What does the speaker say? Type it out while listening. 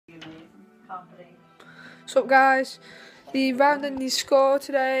What's up, guys? The round-ending score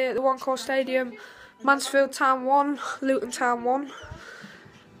today at the One Call Stadium: Mansfield Town 1, Luton Town 1.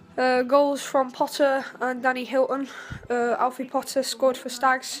 Goals from Potter and Danny Hilton. Alfie Potter scored for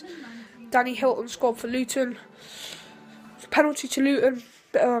Stags. Danny Hilton scored for Luton. Penalty to Luton,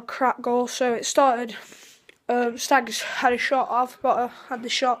 bit of a crap goal. So it started. Stags had a shot. Alfie Potter had the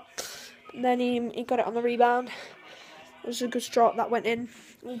shot, and then he got it on the rebound. It was a good strike that went in.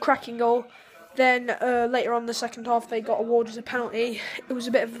 Cracking goal. Then later on in the second half, they got awarded a penalty. It was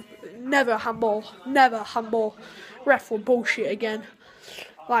a bit of never handball. Ref were bullshit again,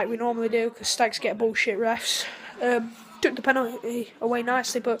 like we normally do, because Stags get bullshit refs. Took the penalty away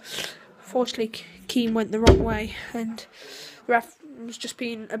nicely, but unfortunately Keane went the wrong way, and the ref was just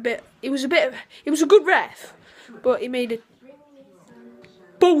being a bit. It was a good ref, but he made a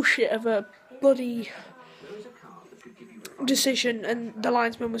bullshit of a bloody decision, and the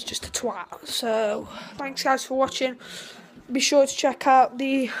linesman was just a twat. So thanks guys for watching. Be sure to check out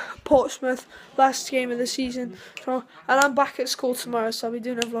the Portsmouth last game of the season. And I'm back at school tomorrow, so I'll be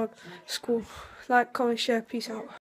doing a vlog. School. Like, comment, share. Peace out.